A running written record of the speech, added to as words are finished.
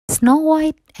Snow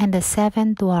White and the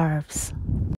Seven Dwarfs.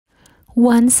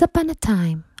 Once upon a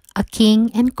time, a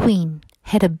king and queen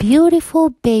had a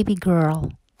beautiful baby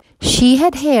girl. She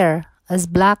had hair as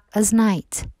black as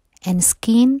night and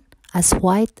skin as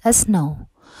white as snow,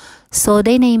 so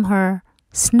they named her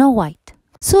Snow White.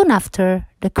 Soon after,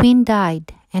 the queen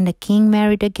died and the king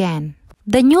married again.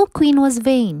 The new queen was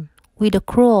vain, with a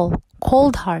cruel,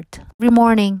 cold heart. Every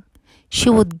morning, she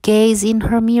would gaze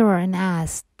in her mirror and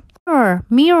ask, "Mirror,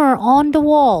 mirror on the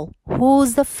wall,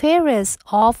 who's the fairest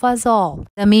of us all?"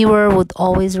 The mirror would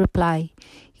always reply,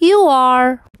 "You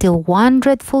are," till one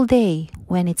dreadful day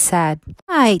when it said,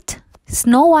 "White."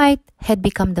 Snow White had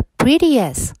become the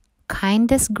prettiest,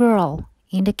 kindest girl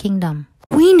in the kingdom.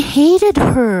 Queen hated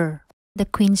her. The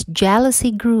queen's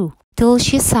jealousy grew till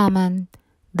she summoned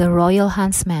the royal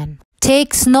huntsman.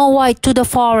 "Take Snow White to the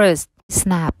forest,"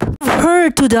 snapped. "Leave her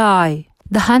to die."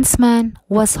 The huntsman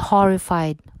was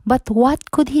horrified. But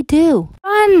what could he do?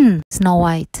 "Run, Snow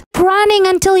White. Keep running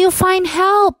until you find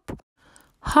help."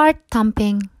 Heart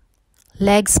thumping,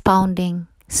 legs pounding,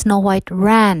 Snow White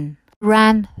ran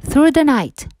through the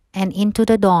night and into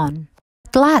the dawn.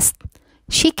 At last,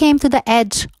 she came to the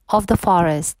edge of the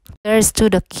forest. There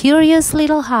stood a curious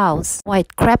little house.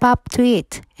 White crept up to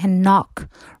it and knocked,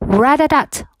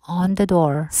 rat-a-tat, on the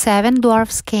door. 7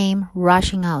 dwarfs came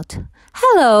rushing out.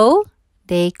 "Hello,"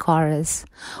 they chorused.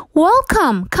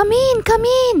 "Welcome! Come in, come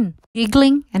in!"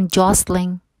 Giggling and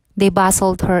jostling, they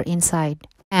bustled her inside,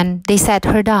 and they sat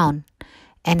her down,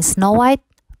 and Snow White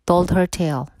told her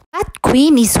tale. "That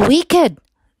queen is wicked,"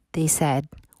 they said,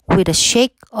 with a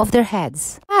shake of their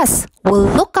heads. "Us will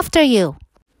look after you."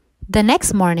 The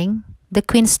next morning, the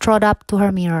queen strode up to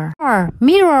her mirror. "Mirror,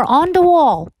 mirror on the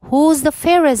wall, who's the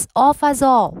fairest of us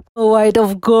all?" "White,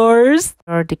 of course,"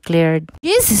 her declared.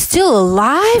 "Is still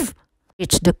alive?"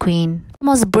 Reached the queen,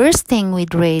 almost bursting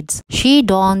with rage. She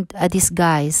donned a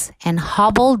disguise and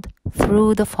hobbled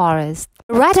through the forest.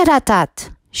 Rat-a-tat-tat!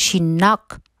 She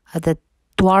knocked at the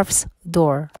dwarf's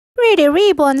door. "Pretty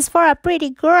ribbons for a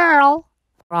pretty girl!"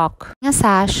 Rock a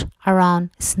sash around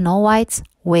Snow White's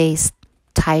waist,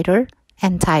 tighter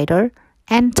and tighter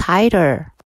and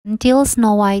tighter, until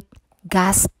Snow White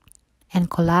gasped and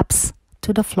collapsed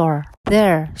to the floor.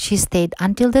 There she stayed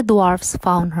until the dwarfs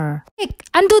found her. "Quick,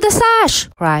 undo the sash!"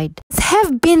 cried. "Must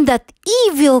have been that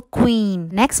evil queen."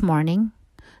 Next morning,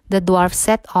 the dwarf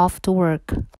set off to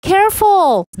work.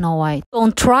 "Careful, Snow White.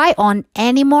 Don't try on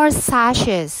any more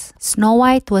sashes." Snow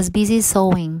White was busy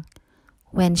sewing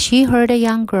when she heard a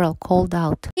young girl called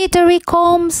out, "Glittery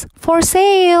combs for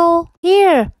sale!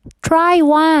 Here, try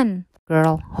one."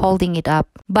 Girl holding it up.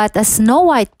 But as Snow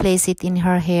White placed it in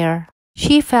her hair,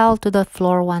 she fell to the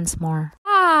floor once more.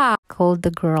 "Ah!" called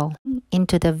the girl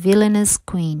into the villainous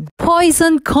queen.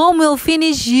 "Poison comb will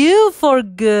finish you for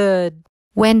good."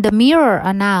 When the mirror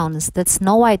announced that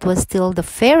Snow White was still the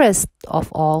fairest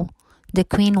of all, the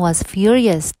queen was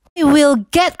furious. "I will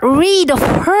get rid of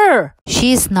her,"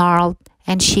 she snarled,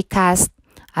 and she cast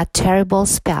a terrible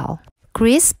spell.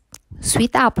 Crisp,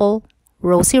 sweet apple,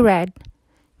 rosy red,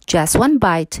 just one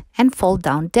bite and fall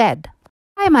down dead.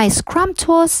 "Try my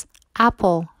scrumptious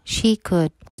apple," she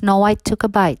could. Snow White took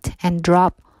a bite and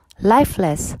dropped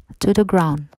lifeless to the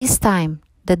ground. This time,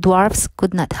 the dwarfs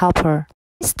could not help her.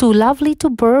 "It's too lovely to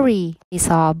bury," they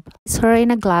sobbed. Placed her in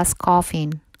a glass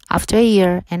coffin. After a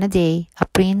year and a day, a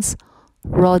prince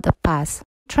rode past.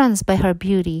 Entranced by her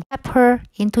beauty, kept her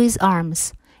into his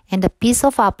arms, and a piece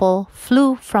of apple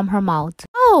flew from her mouth.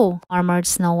 "Oh!" murmured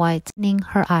Snow White, opening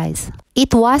her eyes.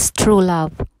 It was true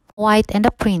love. White and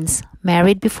the prince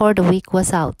married before the week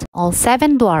was out. All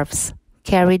 7 dwarfs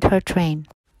carried her train.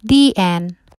 The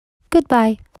end.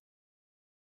 Goodbye.